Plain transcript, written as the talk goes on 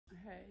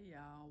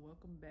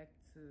welcome back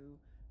to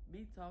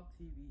Me Talk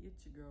TV.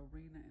 It's your girl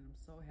Rena, and I'm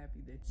so happy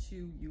that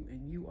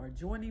you are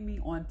joining me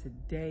on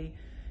today.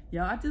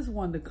 Y'all, I just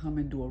wanted to come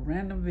and do a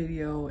random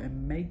video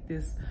and make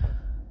this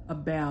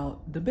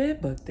about the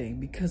bed bug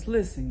thing, because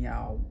listen,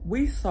 y'all,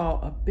 we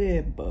saw a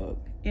bed bug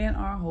in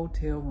our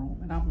hotel room,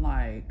 and I'm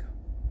like,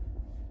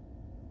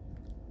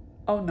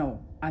 oh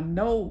no, I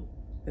know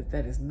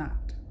that is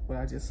not what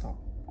I just saw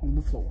on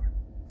the floor.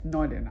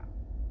 No, they're not.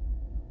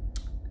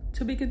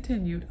 To be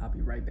continued. I'll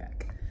be right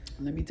back.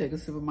 Let me take a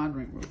sip of my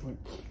drink real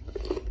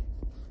quick.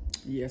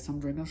 Yes,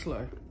 I'm drinking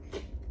slush.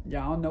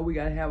 Y'all know we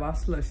gotta have our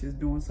slushes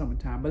during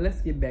summertime, but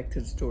let's get back to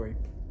the story.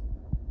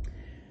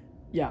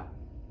 Yeah,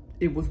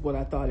 it was what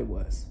I thought it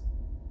was.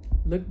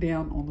 Looked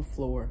down on the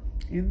floor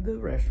in the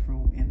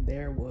restroom, and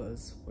there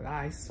was what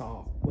I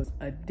saw was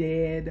a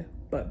dead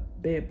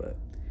bed bug.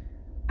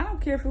 I don't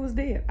care if it was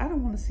dead. I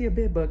don't want to see a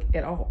bed bug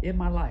at all in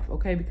my life,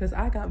 okay? Because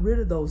I got rid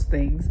of those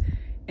things,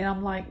 and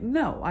I'm like,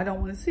 no, I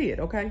don't want to see it,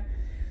 okay?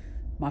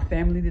 My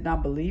family did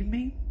not believe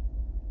me.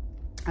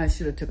 I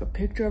should have took a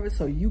picture of it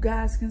so you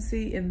guys can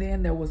see. And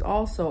then there was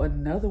also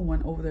another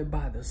one over there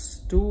by the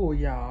stool,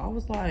 y'all. I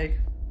was like,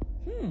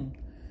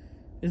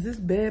 is this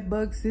bed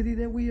bug city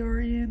that we are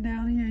in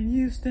down here in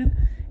Houston?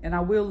 And I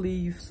will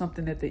leave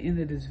something at the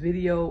end of this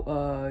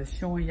video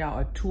showing y'all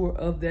a tour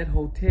of that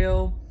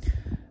hotel,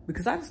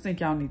 because I just think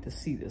y'all need to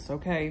see this,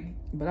 okay?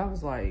 But I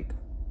was like,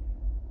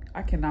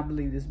 I cannot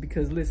believe this,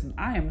 because listen,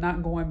 I am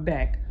not going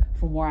back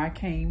from where I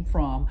came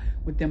from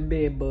with them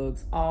bed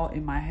bugs all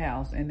in my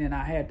house, and then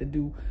I had to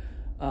do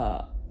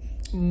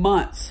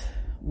months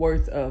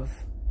worth of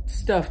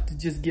stuff to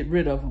just get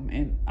rid of them,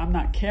 and I'm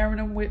not carrying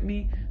them with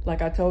me.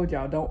 Like I told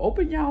y'all, don't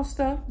open y'all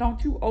stuff.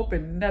 Don't you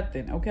open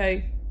nothing,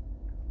 okay?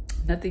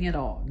 Nothing at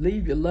all.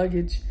 Leave your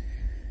luggage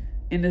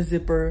in the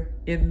zipper,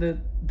 in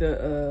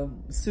the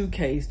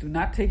suitcase. Do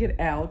not take it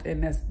out.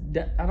 And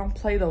I don't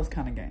play those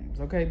kind of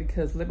games, okay?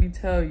 Because let me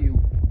tell you,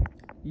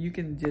 you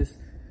can just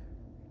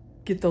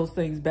get those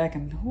things back,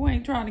 and who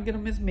ain't trying to get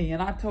them is me.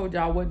 And I told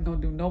y'all I wasn't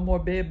gonna do no more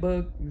bed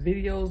bug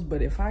videos,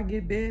 but if I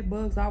get bed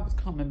bugs, I was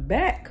coming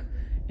back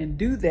and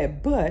do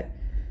that. But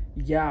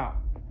y'all,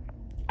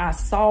 I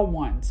saw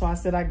one, so I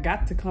said I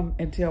got to come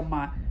and tell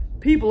my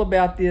people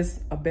about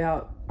this.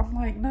 I'm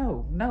like,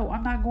 no,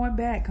 I'm not going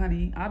back,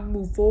 honey. I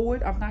moved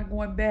forward. I'm not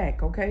going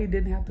back, okay?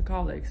 Didn't have to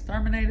call an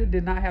exterminator.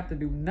 Did not have to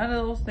do none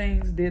of those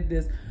things. Did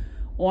this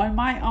on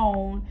my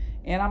own,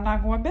 and I'm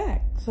not going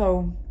back.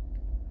 So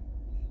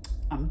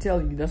I'm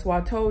telling you, that's why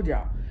I told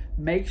y'all,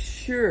 make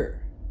sure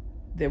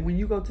that when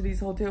you go to these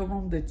hotel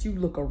rooms that you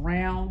look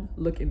around,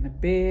 look in the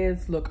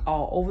beds, look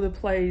all over the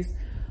place,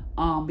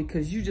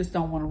 because you just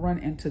don't want to run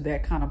into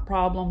that kind of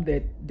problem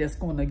that's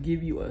going to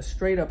give you a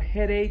straight up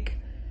headache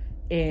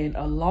and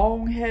a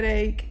long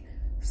headache.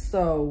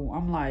 So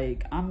I'm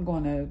like, I'm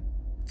going to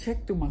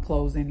check through my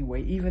clothes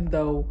anyway, even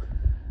though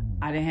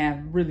I didn't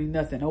have really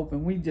nothing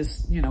open. We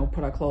just,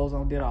 put our clothes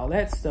on, did all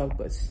that stuff,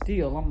 but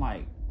still, I'm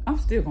like, I'm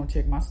still gonna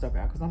check my stuff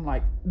out, because I'm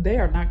like, they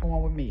are not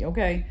going with me,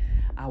 okay?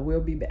 I will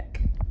be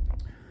back.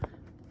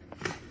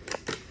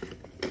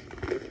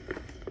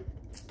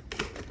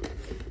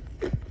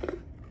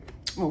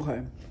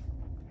 Okay.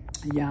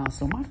 Y'all,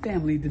 so my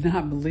family did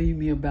not believe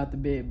me about the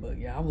bed bug.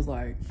 Yeah, I was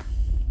like,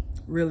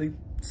 really?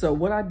 So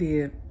what I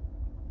did,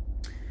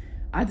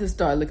 I just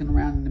started looking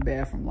around in the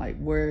bathroom, like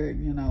where,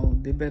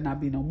 there better not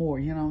be no more,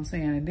 you know what I'm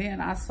saying? And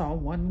then I saw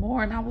one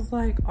more, and I was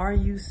like, are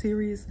you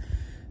serious?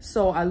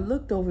 So I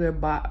looked over there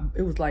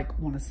it was like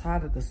on the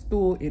side of the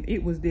stool, and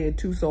it was there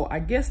too. So I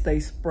guess they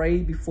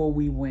sprayed before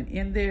we went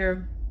in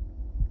there.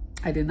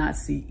 I did not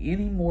see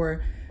any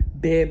more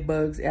bed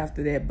bugs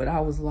after that, but I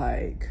was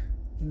like,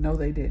 no,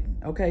 they didn't.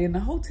 Okay, in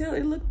the hotel,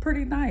 it looked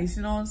pretty nice,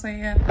 you know what I'm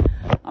saying?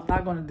 I'm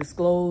not going to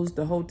disclose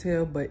the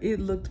hotel, but it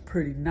looked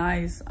pretty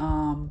nice.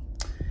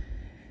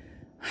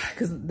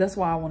 Because that's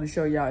why I want to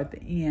show y'all at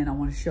the end. I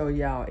want to show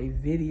y'all a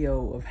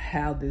video of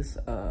how this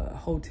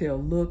hotel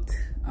looked.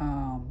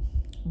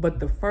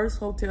 But the first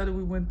hotel that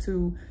we went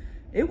to,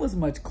 it was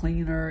much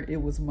cleaner.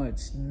 It was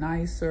much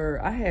nicer.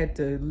 I had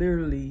to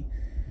literally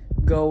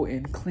go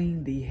and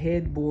clean the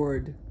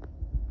headboard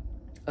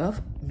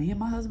of me and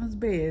my husband's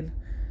bed.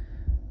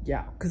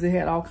 Yeah, because it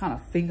had all kind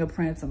of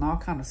fingerprints and all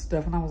kind of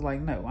stuff. And I was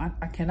like, no,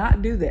 I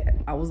cannot do that.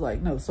 I was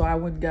like, no. So I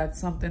went and got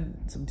some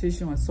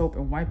tissue and soap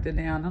and wiped it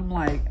down. I'm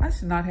like, I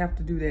should not have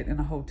to do that in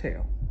a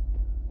hotel.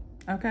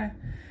 Okay.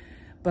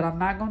 But I'm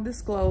not going to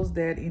disclose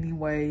that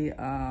anyway.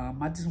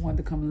 I just wanted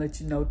to come and let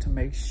you know to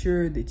make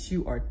sure that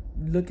you are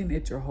looking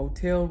at your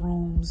hotel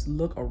rooms.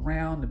 Look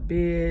around the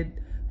bed,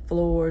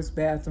 floors,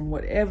 bathroom,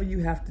 whatever you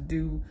have to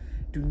do.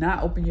 Do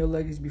not open your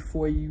luggage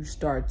before you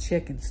start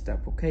checking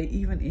stuff, okay?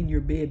 Even in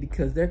your bed,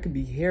 because there could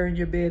be hair in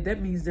your bed.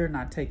 That means they're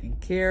not taking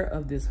care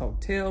of this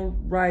hotel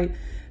right.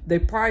 They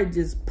probably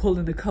just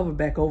pulling the cover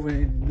back over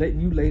and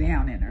letting you lay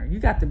down in there. You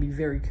got to be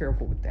very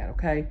careful with that,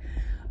 okay?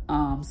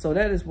 So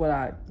that is what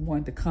I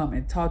wanted to come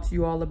and talk to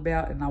you all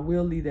about, and I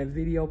will leave that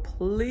video.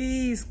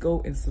 Please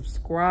go and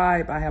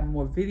subscribe. I have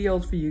more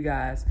videos for you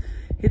guys.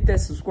 Hit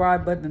that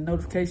subscribe button and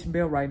notification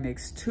bell right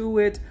next to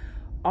it.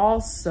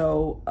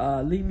 Also,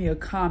 leave me a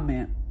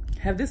comment.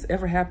 Have this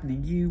ever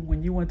happened to you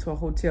when you went to a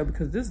hotel?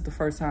 Because this is the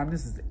first time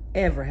this has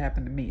ever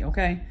happened to me,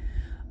 okay?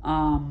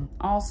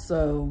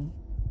 Also,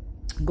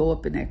 go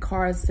up in that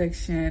card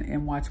section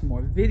and watch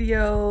more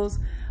videos.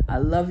 I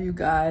love you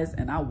guys,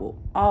 and I will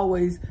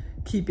always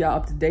keep y'all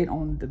up to date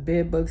on the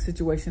bed bug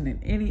situation and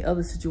any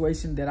other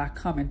situation that I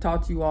come and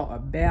talk to you all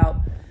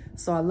about.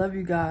 So I love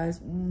you guys.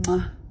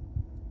 Mwah,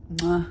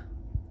 mwah.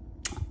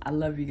 I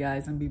love you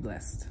guys, and be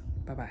blessed.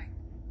 Bye-bye.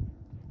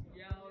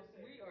 Y'all,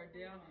 we are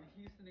down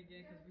in Houston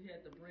again because we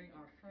had to bring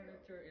our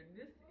furniture. And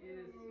this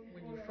is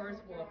when you first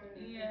walk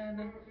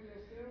in,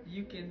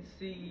 you can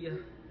see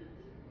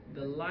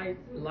the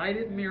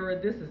lighted mirror.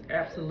 This is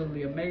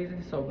absolutely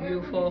amazing, so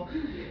beautiful.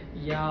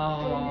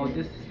 Y'all,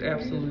 this is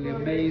absolutely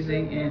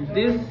amazing. And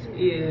this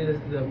is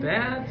the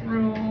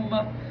bathroom.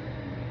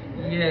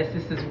 Yes,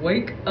 this is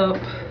wake up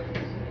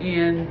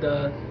in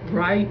the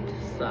right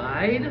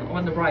side,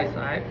 on the right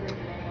side.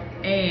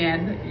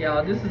 And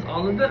y'all, this is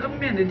all of the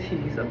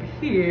amenities up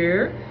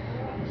here.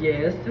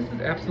 Yes, this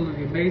is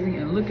absolutely amazing.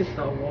 And look at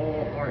the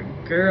wall art,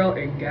 girl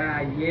and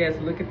guy. Yes,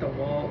 look at the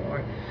wall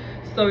art.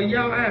 So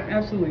y'all, I am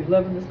absolutely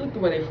loving this. Look the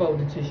way they fold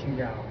the tissue,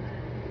 y'all.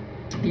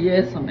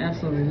 Yes, I'm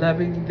absolutely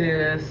loving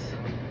this.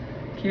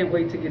 Can't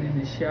wait to get in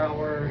the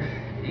shower.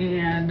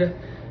 And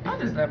I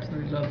just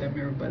absolutely love that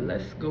mirror. But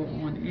let's go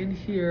on in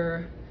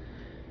here.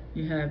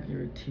 You have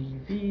your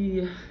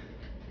TV.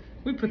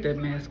 We put that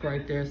mask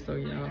right there, so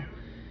y'all.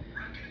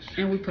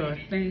 And we put our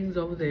things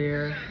over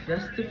there.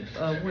 That's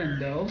the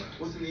window.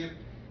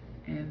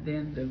 And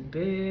then the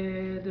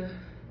bed.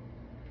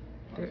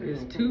 There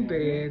is 2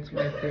 beds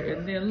right there.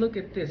 And then look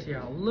at this,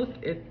 y'all.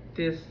 Look at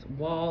this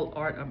wall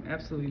art. I'm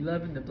absolutely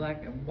loving the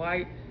black and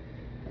white.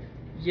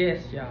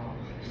 Yes, y'all.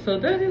 So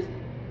that is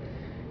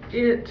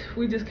it.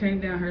 We just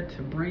came down here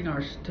to bring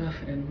our stuff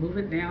and move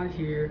it down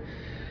here.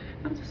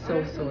 I'm just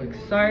so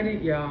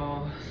excited,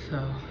 y'all. So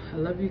I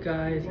love you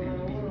guys,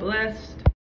 and be blessed.